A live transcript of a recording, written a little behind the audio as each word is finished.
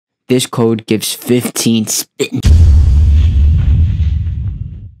This code gives 15 spins.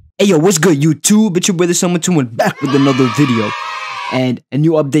 Hey yo, what's good YouTube? It's your brother Someone back with another video. And a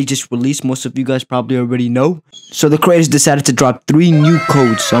new update just released. Most of you guys probably already know. So the creators decided to drop 3 new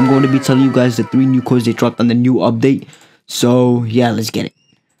codes. So I'm going to be telling you guys the 3 new codes they dropped on the new update. So yeah, let's get it.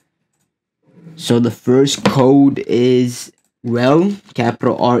 So the first code is REL,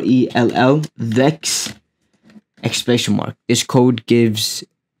 capital R-E-L-L, VEX, exclamation mark. This code gives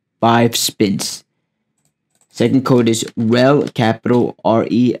 5 spins. Second code is REL, capital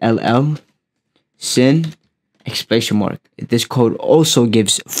R-E-L-L, SIN, exclamation mark. This code also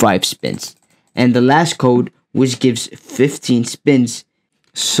gives 5 spins. And the last code, which gives 15 spins,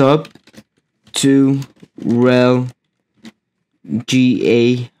 sub to REL,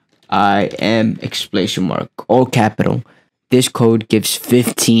 G-A-I-M, exclamation mark, all capital. This code gives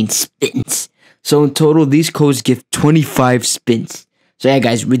 15 spins. So in total, these codes give 25 spins. So yeah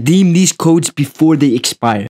guys, redeem these codes before they expire.